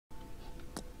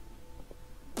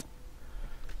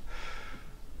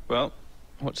Well,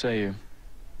 what say you?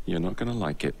 You're not gonna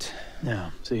like it.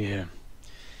 Now, see here.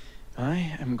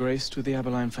 I am graced with the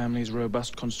Aberline family's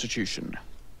robust constitution.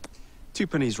 2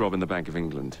 pennies robbing the Bank of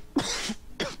England.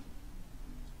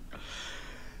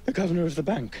 The governor of the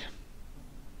bank.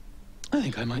 I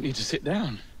think I might need to sit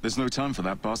down. There's no time for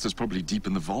that. Bastard's probably deep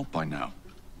in the vault by now.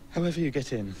 However you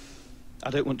get in, I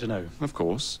don't want to know. Of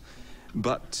course.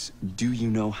 But do you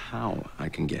know how I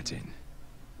can get in?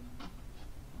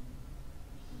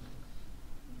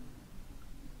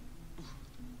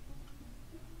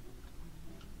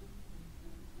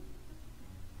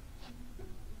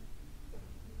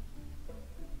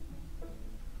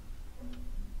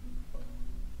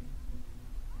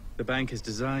 The bank is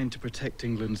designed to protect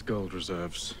England's gold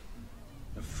reserves.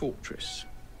 A fortress,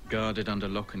 guarded under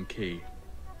lock and key.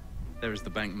 There is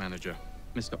the bank manager,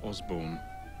 Mr. Osborne.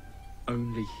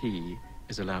 Only he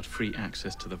is allowed free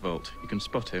access to the vault. You can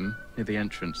spot him near the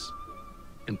entrance.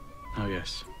 And, oh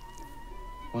yes,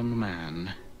 one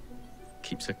man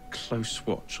keeps a close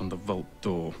watch on the vault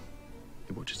door.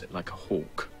 He watches it like a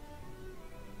hawk.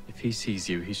 If he sees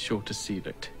you, he's sure to seal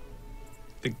it.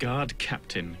 The guard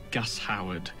captain, Gus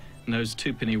Howard, knows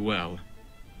Twopenny well.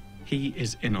 He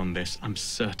is in on this, I'm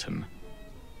certain.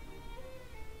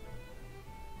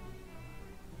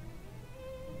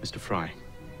 Mr. Fry,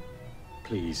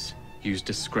 please use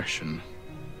discretion.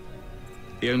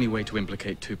 The only way to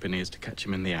implicate Twopenny is to catch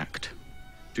him in the act.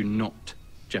 Do not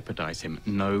jeopardize him.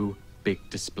 No big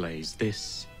displays.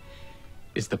 This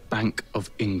is the Bank of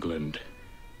England.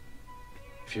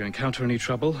 If you encounter any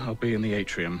trouble, I'll be in the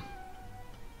atrium.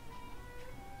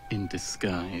 In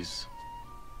disguise.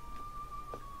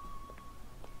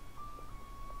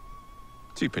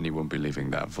 2 penny won't be leaving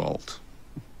that vault.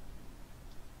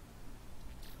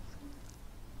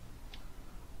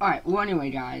 Alright, well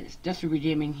anyway guys, Death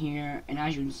Redeeming here, and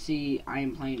as you can see, I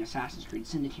am playing Assassin's Creed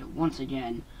Syndicate once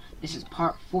again. This is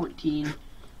part 14,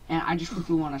 and I just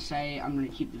quickly want to say, I'm going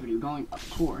to keep the video going, of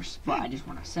course, but I just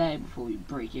want to say, before we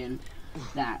break in,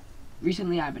 that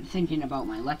recently I've been thinking about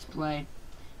my Let's Play,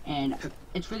 and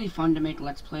it's really fun to make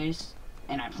Let's Plays,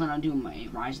 and I plan on doing my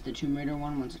Rise of the Tomb Raider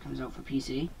one once it comes out for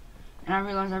PC. And I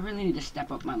realized I really need to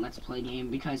step up my Let's Play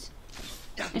game, because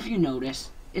if you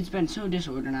notice, it's been so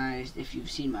disorganized if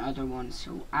you've seen my other ones.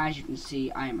 So as you can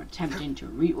see, I am attempting to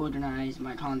reorganize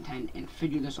my content and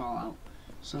figure this all out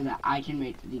so that I can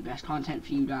make the best content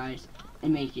for you guys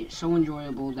and make it so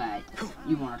enjoyable that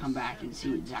you want to come back and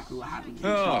see exactly what happens in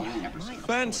the following episode.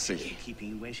 Fancy.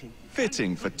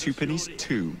 Fitting for 2 pennies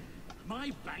too.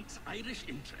 My bank's Irish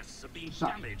interests have been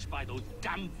damaged by those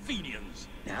damn Fenians.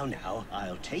 Now,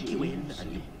 I'll take you in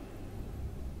and you...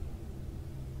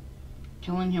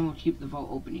 Killing him will keep the vault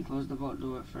open. He closed the vault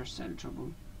door at first sight of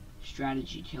trouble.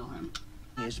 Strategy, kill him.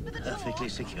 He is perfectly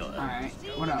secure. Alright,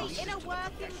 what else? The inner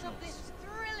workings of this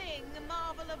thrilling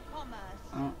marvel of commerce.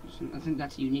 Oh, so I think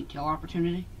that's a unique kill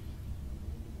opportunity.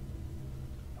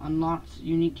 Unlocked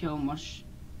unique kill must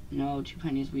know 2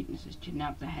 pennies weaknesses.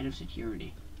 Kidnap the head of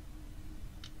security.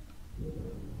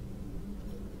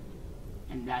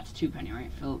 And that's 2 penny,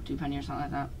 right? Philip 2 penny or something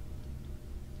like that.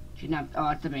 Kidnap. Oh,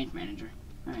 that's the bank manager.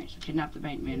 Alright, so kidnap the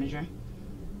bank manager.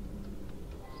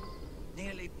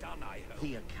 Nearly done, I hope.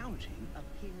 The accounting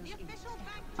appears... The official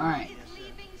bank Alright. is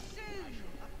leaving soon.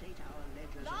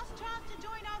 Last chance to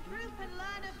join our group and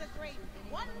learn of the great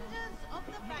wonders of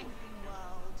the banking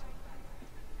world.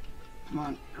 Come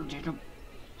on, Jacob.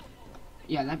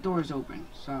 Yeah, that door is open,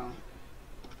 so...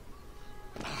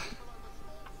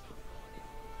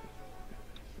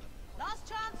 Last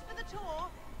chance for the tour.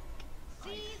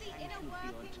 See the inner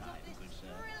workings of this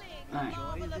thrilling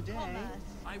marvel of commerce.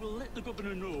 I will let the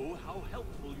governor know how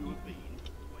helpful you have been.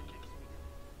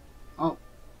 Oh.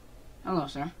 Hello,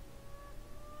 sir.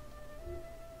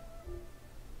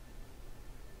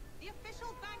 The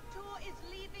official bank tour is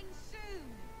leaving soon.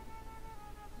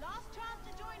 Last chance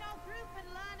to join our group and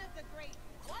learn of the great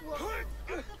wonders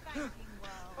of the banking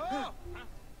world.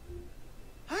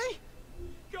 Hey?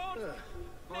 God,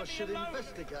 I should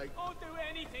investigate. I'll do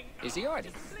anything. Is he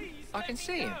hiding? Please, I can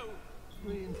see him.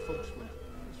 Reinforcement.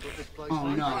 That's what this place Oh,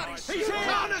 needs. no. He's here!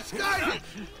 Can't escape!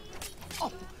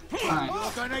 Alright.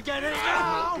 You're gonna get it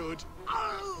now! Good.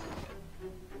 Oh,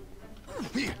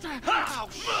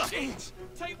 shit!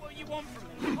 Take what you want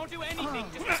from me. I'll do anything.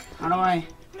 Just How do I...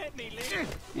 let me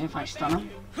live. If I stun him?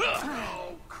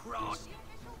 Oh, cross.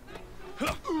 I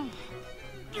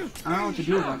don't know what to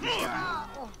do about this guy.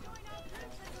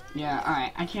 Yeah,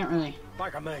 alright, I can't really...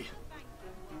 Back on me.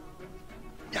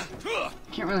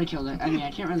 Can't really kill it. I mean,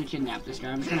 I can't really kidnap this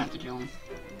guy. I'm just gonna have to kill him.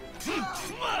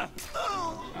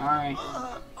 Sorry.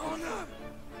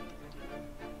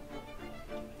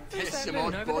 some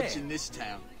odd bods in this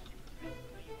town.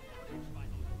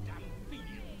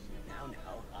 Now,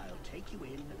 I'll take you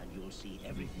in and you'll see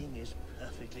everything is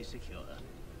perfectly secure.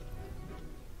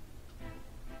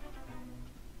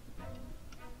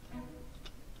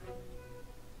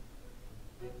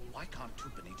 Why can't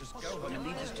Tupani just go home and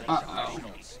leave us to Uh-oh.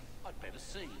 I'd better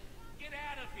see. Get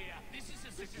out of here. This is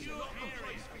a secure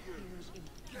area.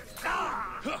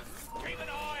 Keep an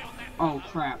eye on that. Oh,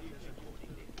 crap.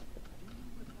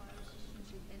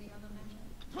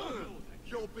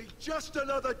 You'll be just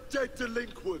another dead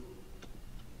delinquent.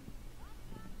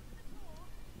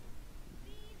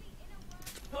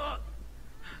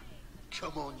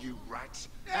 Come on, you rats.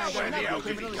 Where the hell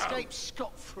did criminal he go? escape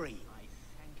scot-free.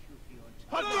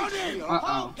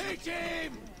 Uh-oh. Hit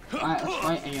him! Alright, let's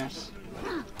fight, I guess.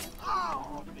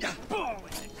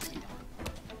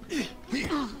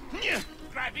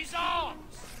 Grab his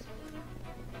arms.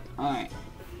 Alright.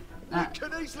 That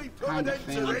Can easily put kind an of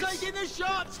end to failed. this. Taking the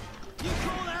shots! You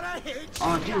call that a hit?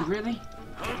 Oh, dude, really?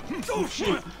 Oh,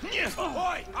 shoot.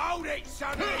 Oi, hold it,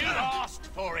 son. You asked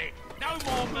for it. No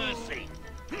more mercy.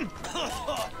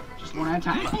 Just one at a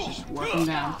time. Just work him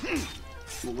down.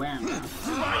 We'll wear him down.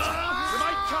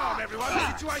 Remain calm, everyone.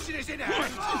 The situation is in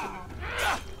hand.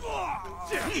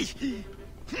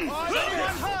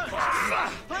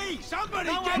 Please, somebody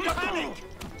get the panic.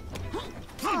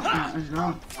 Alright, let's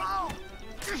go.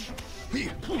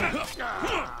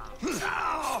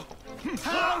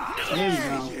 There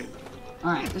you go.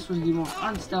 Alright, this was the most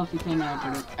unstealthy thing I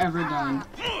could have ever done.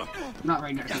 I'm not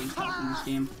very good at being stealth in this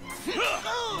game.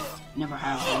 Never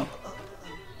have been.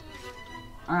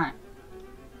 Alright.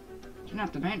 Turn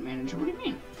off the bank manager, what do you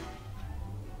mean?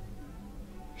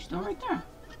 You're still right there.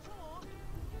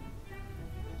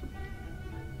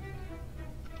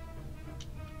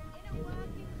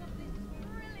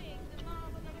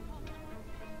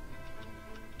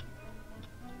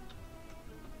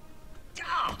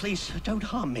 Please, don't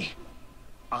harm me.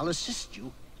 I'll assist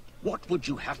you. What would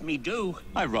you have me do?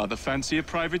 I rather fancy a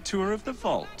private tour of the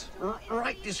vault.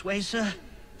 Right this way, sir.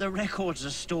 The records are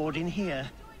stored in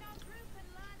here.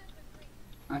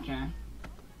 Okay.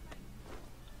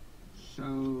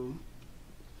 So...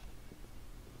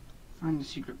 find the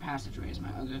secret passageway is my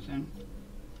other thing.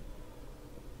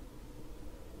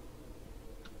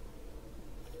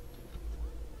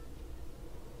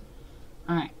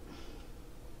 Alright.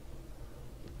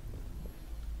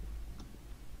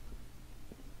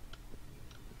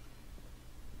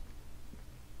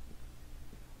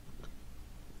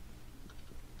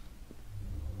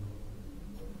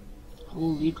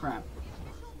 Holy crap.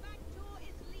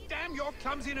 Damn your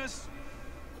clumsiness.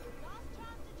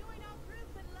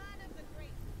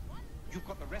 You've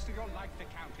got the rest of your life to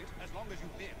count it, as long as you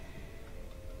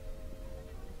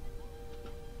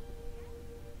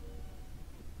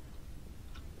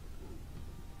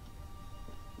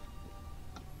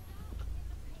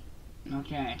live.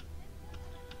 Okay.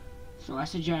 So I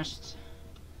suggest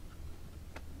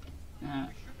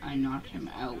that I knock him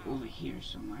out over here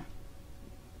somewhere.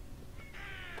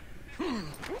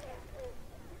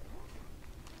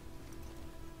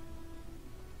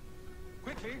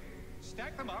 Quickly,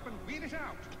 stack them up and wheel it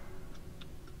out.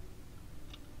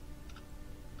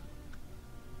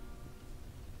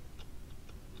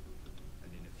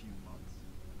 And in a few months...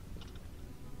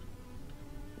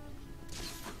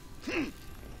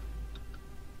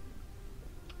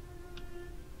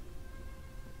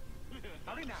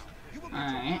 Hurry now. You will be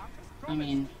Alright. I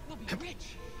mean...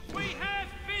 We have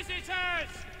visitors.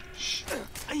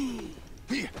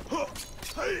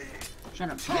 Shut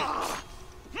up, shit.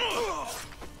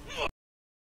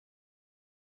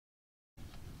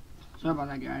 Sorry about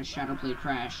that, guys. Shadowplay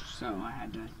crashed, so I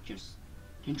had to just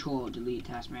control, delete,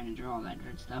 task manager, all that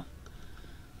good stuff.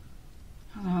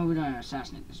 How the hell are we gonna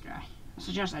assassinate this guy? I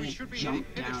suggest I just jump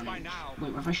down and...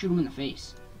 Wait, what if I shoot him in the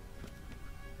face?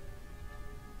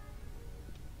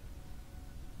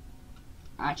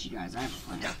 Actually, guys, I have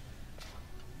a plan.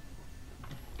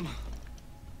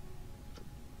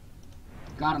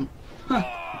 Got him. Huh.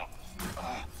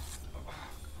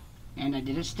 And I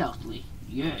did it stealthily.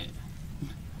 Yeah.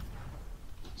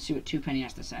 See what Twopenny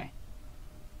has to say.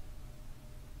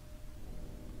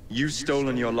 You've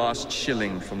stolen your last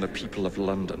shilling from the people of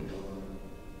London.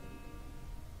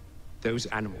 Those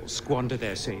animals squander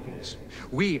their savings.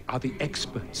 We are the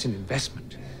experts in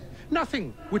investment.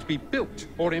 Nothing would be built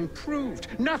or improved.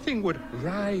 Nothing would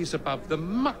rise above the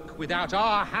muck without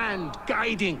our hand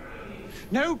guiding.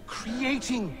 No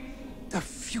creating the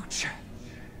future.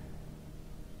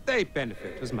 They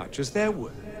benefit as much as they're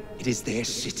worth. It is their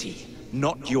city,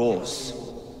 not yours.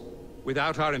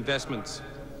 Without our investments,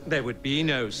 there would be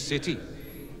no city.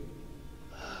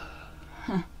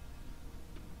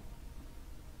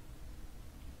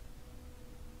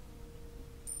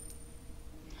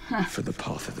 for the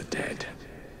path of the dead.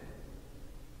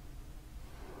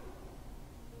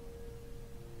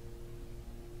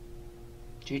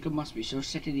 Jacob must be so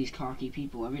sick of these cocky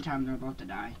people every time they're about to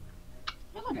die.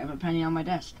 Oh, look, I have a penny on my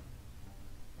desk.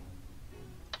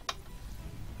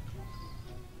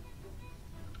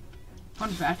 Fun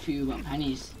fact for you about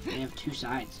pennies, they have two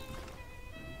sides.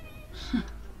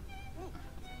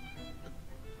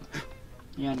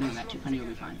 Yeah, I know that. 2 penny will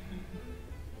be fine.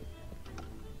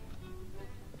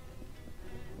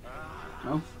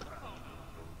 Oh.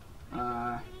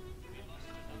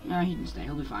 Yeah, he can stay.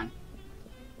 He'll be fine.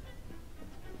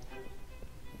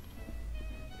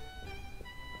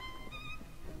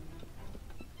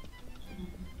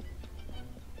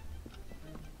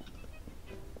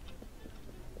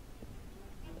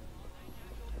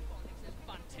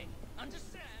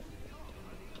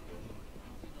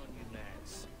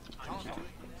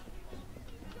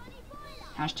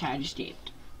 Hashtag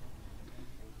escaped.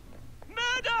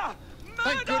 Murder!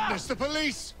 Thank goodness, the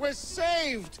police! We're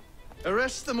saved!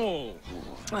 Arrest them all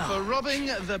for robbing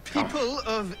the people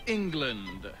of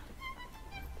England.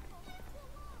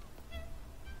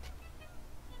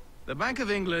 The Bank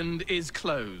of England is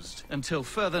closed until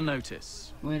further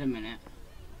notice. Wait a minute.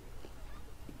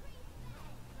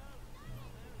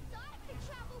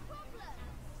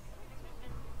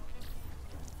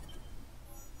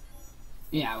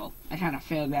 Yeah, well, I kind of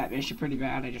failed that mission pretty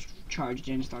bad. I just charged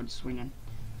in and started swinging.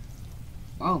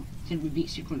 Oh, did we beat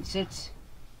Sequence 6?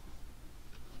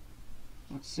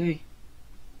 Let's see.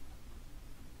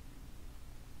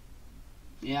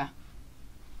 Yeah.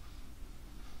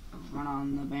 Run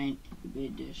on the bank, the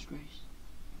big disgrace.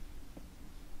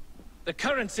 The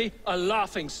currency a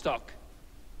laughing stock.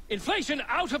 Inflation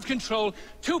out of control,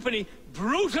 Twopenny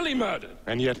brutally murdered.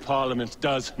 And yet Parliament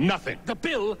does nothing. The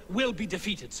bill will be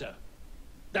defeated, sir.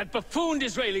 That buffoon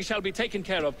Disraeli shall be taken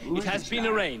care of. It has been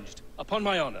arranged, upon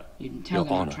my honor. You can tell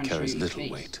Your honor carries little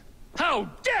weight. How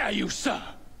dare you, sir!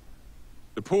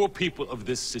 The poor people of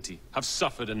this city have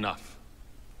suffered enough.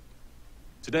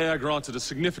 Today I granted a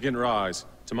significant rise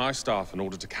to my staff in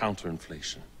order to counter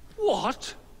inflation.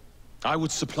 What? I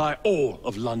would supply all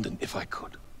of London if I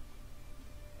could.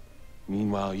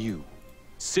 Meanwhile, you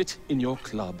sit in your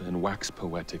club and wax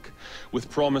poetic with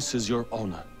promises your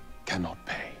honor cannot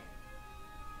pay.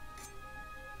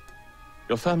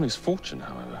 Your family's fortune,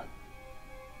 however.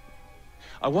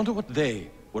 I wonder what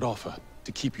they would offer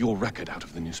to keep your record out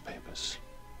of the newspapers.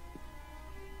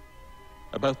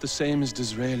 About the same as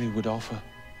Disraeli would offer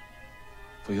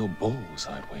for your balls,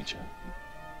 I'd wager.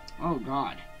 Oh,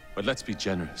 God. But let's be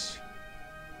generous.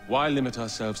 Why limit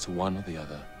ourselves to one or the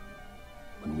other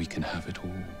when we can have it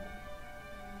all?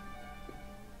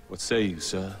 What say you,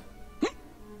 sir?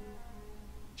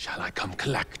 Shall I come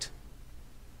collect?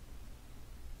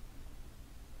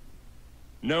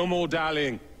 No more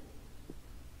dallying.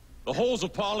 The halls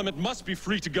of Parliament must be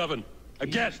free to govern.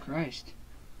 Again. Jesus Christ.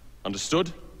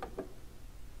 Understood?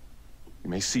 You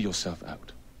may see yourself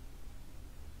out.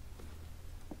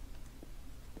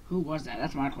 Who was that?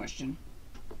 That's my question.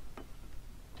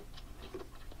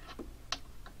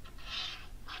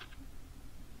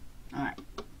 Alright.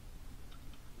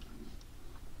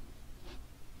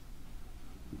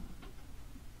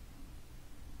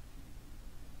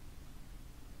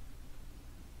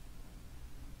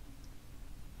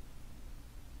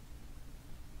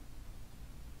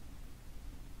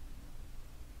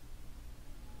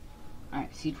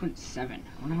 Alright, sequence 7.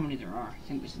 I wonder how many there are. I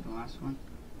think this is the last one.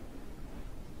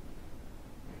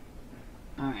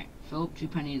 Alright, Philip,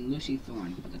 Twopenny, and Lucy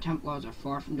Thorne. But the Templars are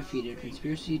far from defeated. A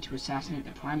conspiracy to assassinate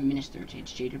the Prime Minister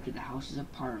takes Jacob to the Houses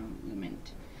of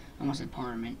Parliament. I almost said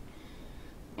Parliament.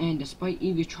 And despite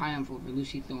Evie's triumph over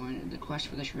Lucy Thorne, the quest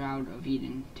for the Shroud of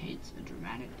Eden takes a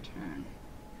dramatic turn.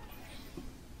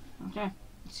 Okay,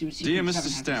 let's see what Dear sequence Mr. 7 has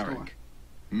in store. Starrick,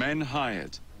 men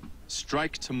hired.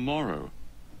 Strike tomorrow.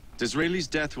 Disraeli's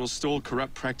death will stall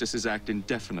Corrupt Practices Act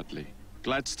indefinitely.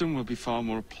 Gladstone will be far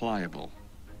more pliable.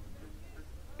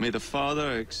 May the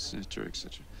father, etc.,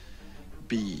 etc.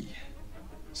 be.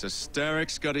 So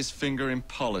Starrick's got his finger in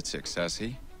politics, has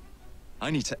he? I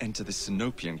need to enter the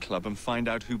Sinopian Club and find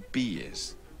out who B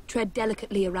is. Tread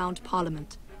delicately around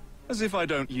Parliament. As if I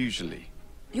don't usually.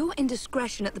 Your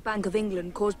indiscretion at the Bank of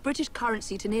England caused British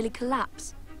currency to nearly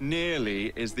collapse.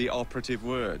 Nearly is the operative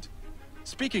word.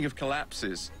 Speaking of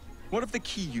collapses, what of the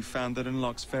key you found that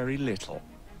unlocks very little?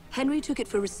 Henry took it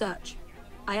for research.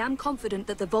 I am confident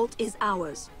that the vault is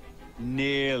ours.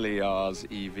 Nearly ours,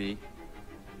 Evie.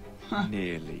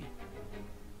 Nearly.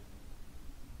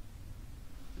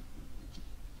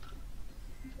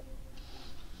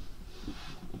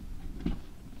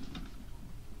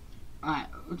 Alright,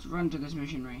 let's run to this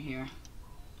mission right here.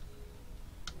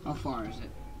 How far is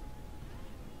it?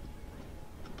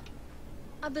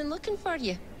 I've been looking for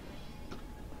you.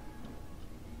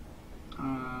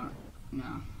 No.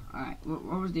 Alright, what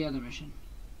was the other mission?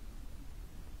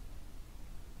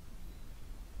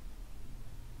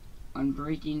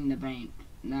 Unbreaking the bank.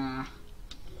 Nah.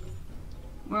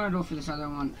 We're gonna go for this other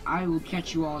one. I will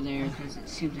catch you all there, because it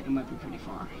seems like it might be pretty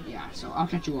far. Yeah, so I'll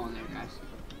catch you all there, guys.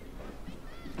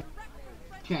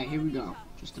 Okay, here we go.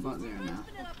 Just about there now.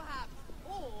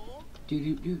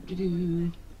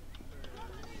 Do-do-do-do-do.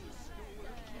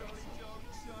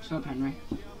 What's up, Henry?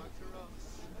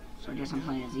 So I guess I'm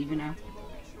playing as Eva now.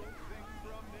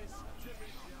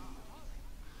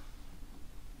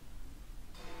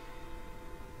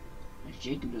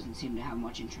 Jacob doesn't seem to have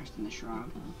much interest in the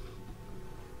shroud.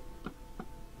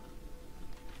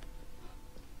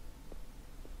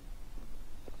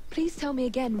 Please tell me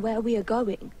again where we are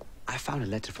going. I found a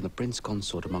letter from the Prince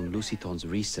Consort among Lucy Thorne's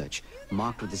research,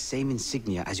 marked with the same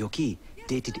insignia as your key,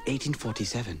 dated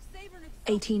 1847.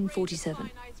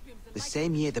 1847. The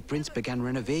same year the Prince began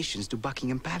renovations to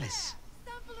Buckingham Palace.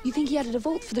 You think he added a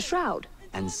vault for the shroud?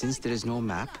 And since there is no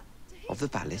map of the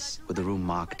palace with a room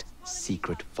marked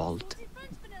Secret Vault...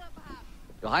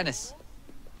 Your Highness,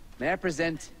 may I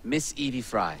present Miss Evie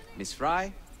Fry. Miss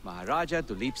Fry, Maharaja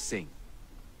Duleep Singh.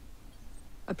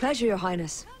 A pleasure, Your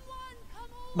Highness.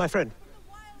 My friend,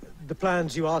 the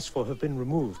plans you asked for have been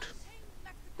removed.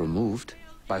 Removed?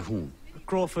 By whom?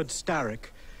 Crawford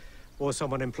Starrick, or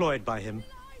someone employed by him.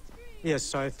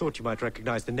 Yes, I thought you might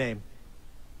recognize the name.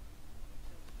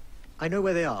 I know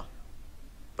where they are,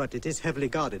 but it is heavily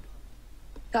guarded.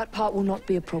 That part will not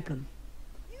be a problem.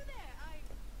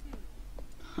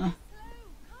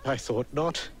 I thought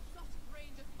not.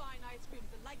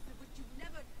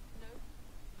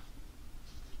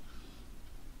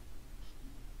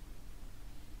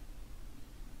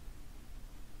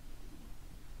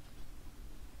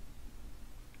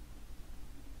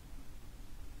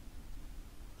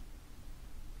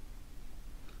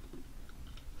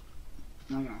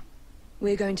 Okay.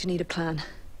 We're going to need a plan.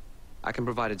 I can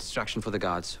provide a distraction for the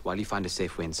guards while you find a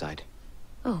safe way inside.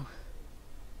 Oh.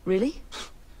 Really?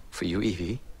 For you,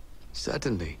 Evie?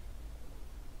 Certainly.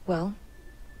 Well,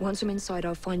 once I'm inside,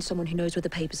 I'll find someone who knows where the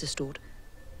papers are stored.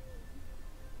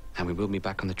 And we will meet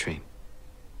back on the train.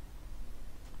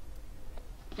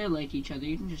 They like each other,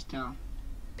 you can just tell.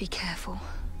 Be careful.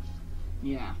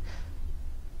 Yeah.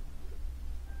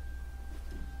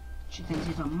 She thinks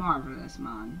he's a marvelous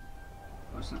man.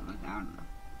 Or something like that, I don't know.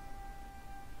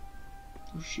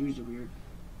 Those shoes are weird.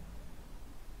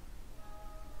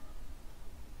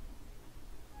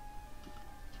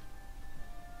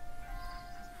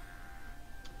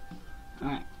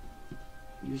 Alright.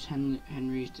 Use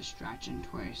Henry's distraction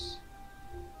twice.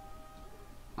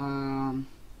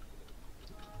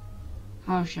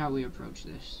 How shall we approach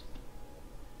this?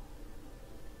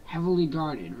 Heavily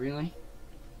guarded, really?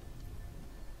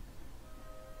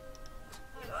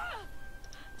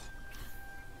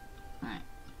 Alright.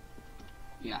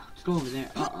 Yeah, let's go over there.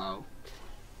 Uh-oh.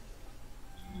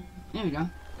 There we go.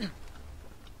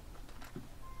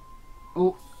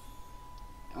 Oh.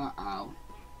 Uh-oh.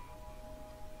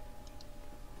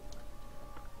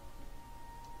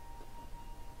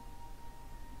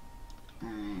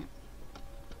 Alright.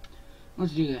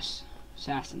 Let's do this.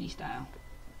 Assassin-y style.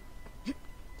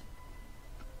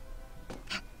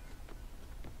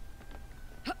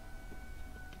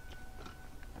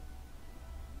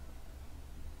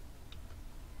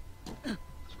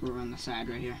 Let's go around the side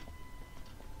right here.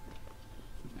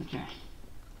 Okay.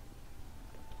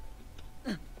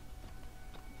 There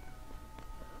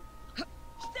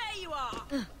you are!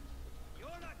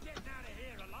 You're not getting out of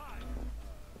here alive.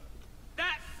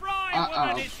 That Fry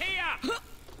woman is here!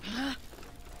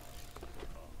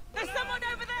 There's someone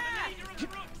over there!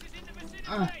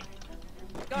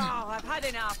 Oh, I've had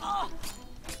enough.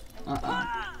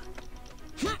 Uh-oh.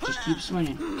 Just keep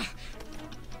swinging.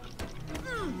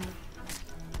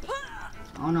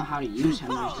 I don't know how to use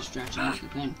Henry's distraction, that's the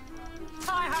thing.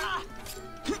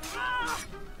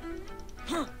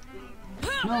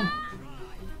 No.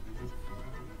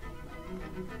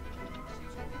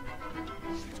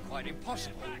 It's quite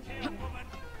impossible.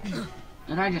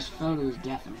 That guy just fell to his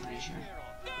death, I'm pretty sure.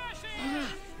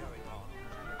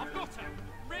 I've got her.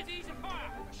 Ready to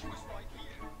fire.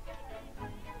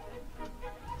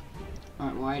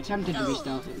 Alright, well I attempted to be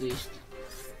stealth at least.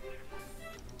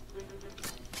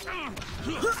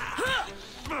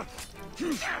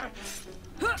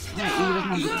 Yeah, he doesn't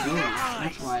have the ability.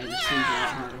 That's why this seems a lot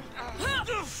harder.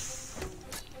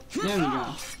 There we go.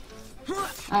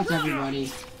 That's everybody.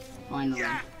 Finally.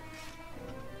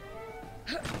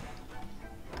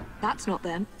 That's not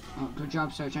them. Oh, good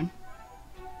job searching.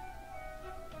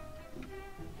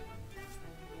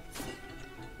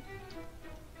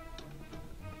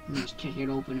 Just kick it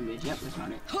open a bit. Yep, that's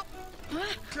not it.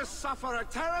 To suffer a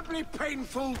terribly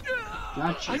painful...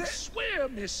 Gotcha. I swear,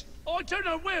 miss, I don't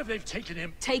know where they've taken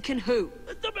him. Taken who?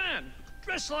 The man,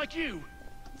 dressed like you.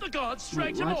 The guards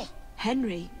dragged him off.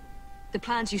 Henry, the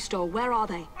plans you stole, where are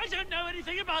they? I don't know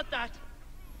anything about that.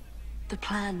 The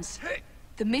plans.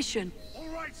 The mission. All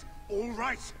right, all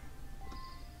right.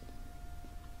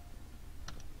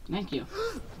 Thank you.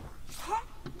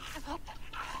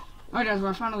 Alright guys,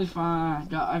 we're finally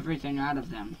got everything out of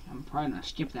them. I'm probably gonna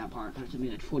skip that part because it's gonna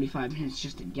be like 45 minutes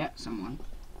just to get someone.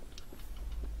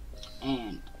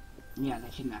 And, yeah, they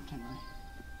kidnapped Henry.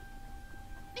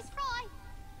 Miss Fry!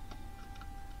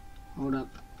 Hold up.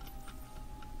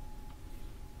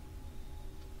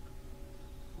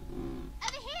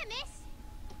 Over here, miss!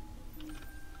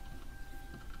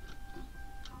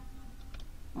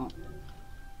 Oh.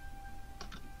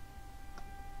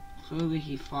 Clearly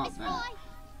he fought back.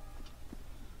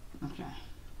 Okay.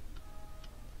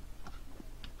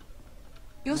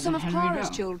 You're some of Clara's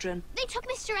children. They took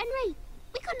Mr. Henry.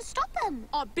 We couldn't stop them.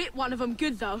 I bit one of them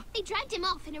good, though. They dragged him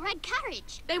off in a red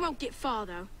carriage. They won't get far,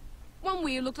 though. One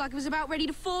wheel looked like it was about ready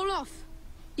to fall off.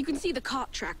 You can see the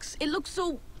cart tracks. It looks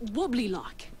so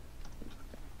wobbly-like.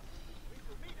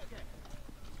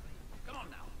 Come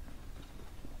on now.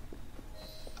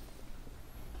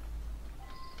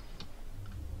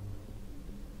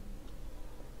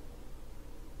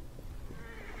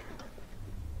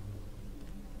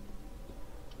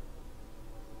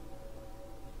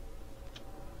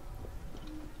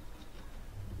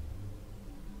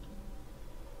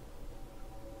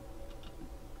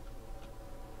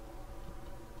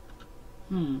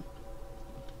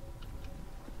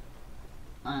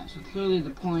 Alright, so clearly the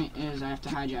point is I have to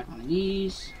hijack one of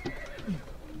these.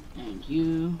 And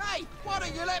you. Hey, why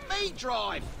don't you let me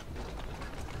drive?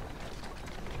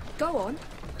 Go on.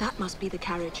 That must be the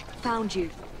carriage. Found you.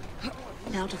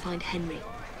 Now to find Henry.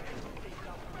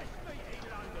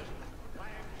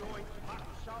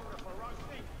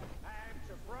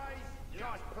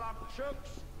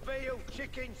 Chunks, veal,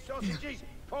 chicken, sausages,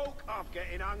 pork. I'm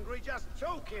getting hungry just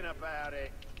talking about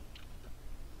it.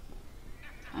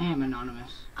 I am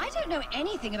anonymous. I don't know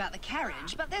anything about the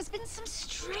carriage, but there's been some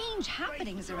strange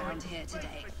happenings around here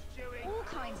today. All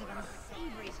kinds of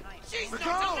unsavory types. She's not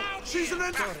allowed. She's an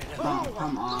Oh,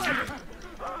 come on.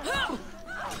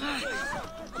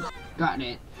 Got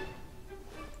it.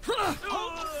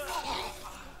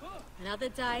 Another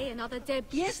day, another dead...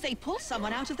 Yes, they pulled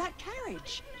someone out of that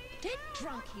carriage. Dead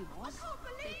drunk he was.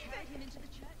 They carried him into the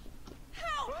church.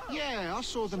 Help! Yeah, I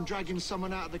saw them dragging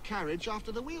someone out of the carriage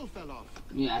after the wheel fell off.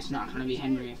 Yeah, it's not gonna be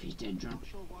Henry if he's dead drunk. I'm not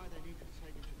sure why they needed to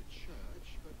take him to the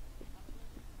church,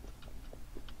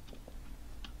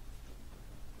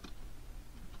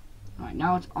 but... Alright,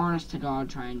 now it's honest to God,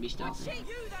 try and be stealthy.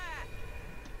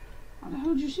 How the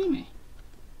hell did you see me?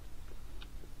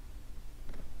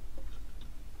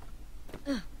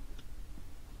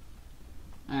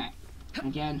 Alright,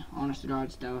 again, honest to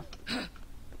God stealth.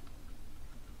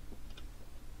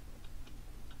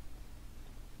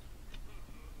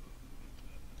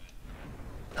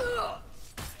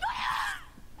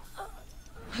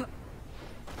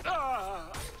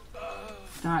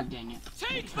 God dang it.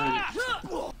 Take that!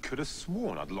 Could have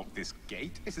sworn I'd locked this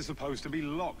gate. This is supposed to be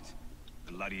locked.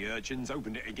 Bloody urchins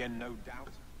opened it again, no doubt.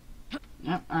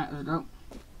 Yep, alright, let's go.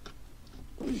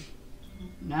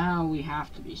 Now we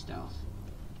have to be stealth.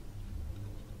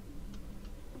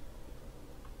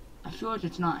 I feel like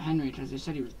it's not Henry because they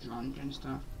said he was drunk and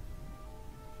stuff.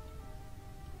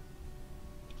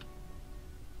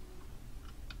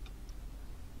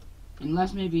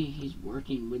 Unless maybe he's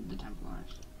working with the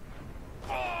Templars.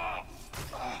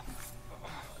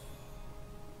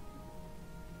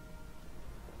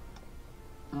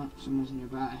 Oh, someone's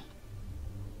nearby.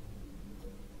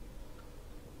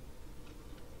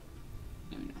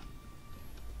 There we go.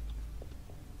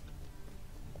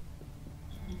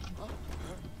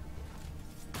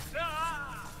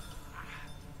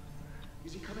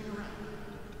 Is he coming around?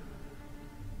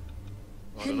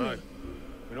 I don't know.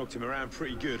 We knocked him around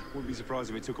pretty good. Wouldn't be surprised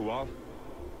if it took a while.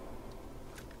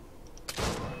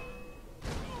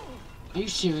 Are you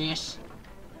serious?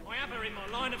 I have her in my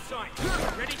line of sight.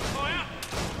 Ready to fire?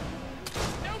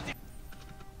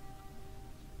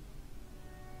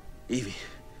 Evie,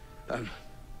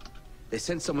 they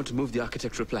sent someone to move the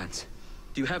architectural plans.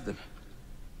 Do you have them?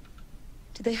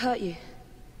 Did they hurt you?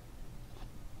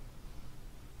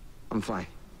 I'm fine.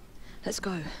 Let's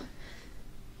go.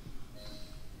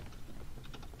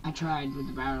 I tried with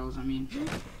the barrels, I mean.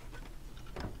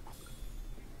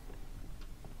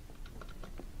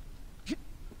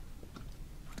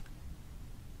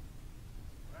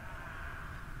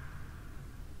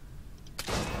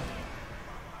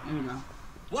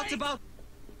 What about...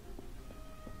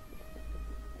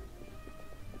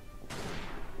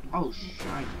 Oh, shit.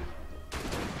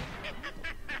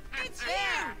 It's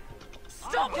here!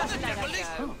 Stop the devilish!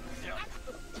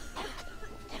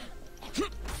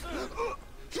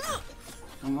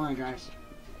 Don't worry, guys.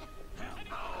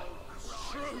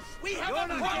 We have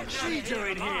a What's she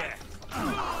doing here?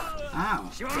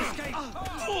 Ow. She won't escape.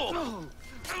 Uh-oh.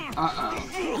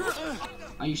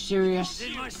 Are you serious?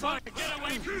 In my sight. Get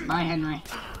away from Bye, Henry.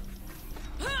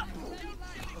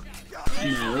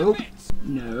 Nope.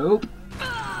 Nope.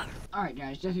 Alright,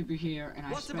 guys, Deathreaper here, and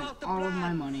I spent all of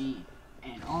my money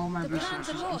and all my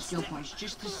resources and skill points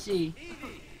just to see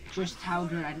just how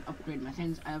good I can upgrade my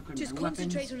things. I upgraded my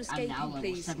weapons. I'm now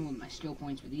level 7 with my skill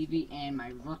points with Evie, and my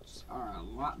roots are a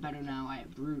lot better now. I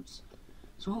have brutes.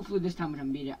 So hopefully this time when I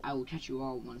beat it, I will catch you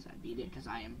all once I beat it, because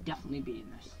I am definitely beating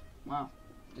this. Wow.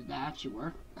 Did that actually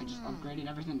work? I just upgraded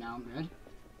everything, now I'm good.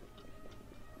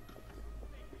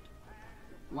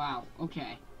 Wow,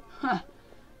 okay. Huh.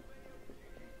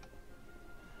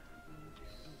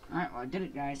 Alright, well I did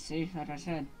it, guys. See, like I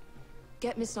said.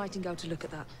 Get Miss Nightingale to look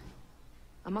at that.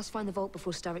 I must find the vault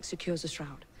before Starrick secures the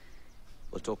shroud.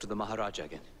 We'll talk to the Maharaja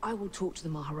again. I will talk to the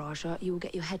Maharaja. You will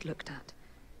get your head looked at.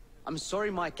 I'm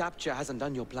sorry my capture hasn't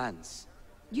done your plans.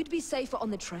 You'd be safer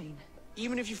on the train.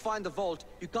 Even if you find the vault,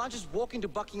 you can't just walk into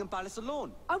Buckingham Palace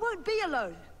alone. I won't be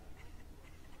alone.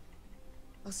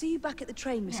 I'll see you back at the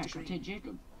train, Mr. Green. Take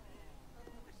Jacob.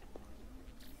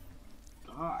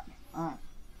 God. Alright.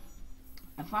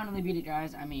 I finally beat it,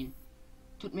 guys. I mean,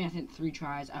 took me, I think, 3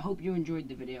 tries. I hope you enjoyed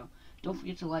the video. Don't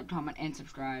forget to like, comment, and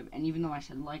subscribe. And even though I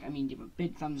said like, I mean give a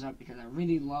big thumbs up, because I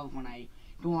really love when I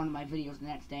go on my videos the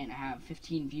next day and I have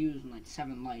 15 views and like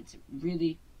 7 likes.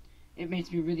 It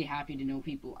makes me really happy to know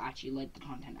people actually like the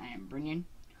content I am bringing.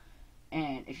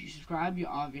 And if you subscribe, you're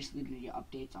obviously going to get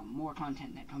updates on more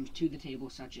content that comes to the table,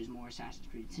 such as more Assassin's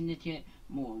Creed Syndicate,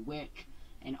 more Wick,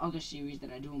 and other series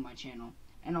that I do on my channel.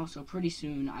 And also, pretty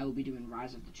soon, I will be doing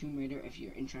Rise of the Tomb Raider. If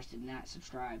you're interested in that,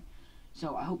 subscribe.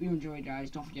 So, I hope you enjoyed,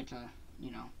 guys. Don't forget to, you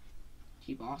know,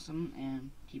 keep awesome,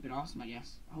 and keep it awesome, I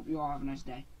guess. I hope you all have a nice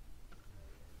day.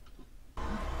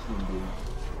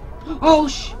 Oh,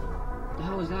 What the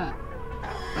hell was that?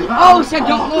 Oh, it said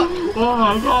don't look! Oh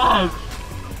my god!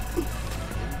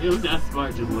 It was that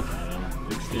smart just looking at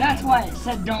him. That's why it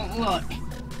said don't look.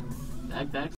 That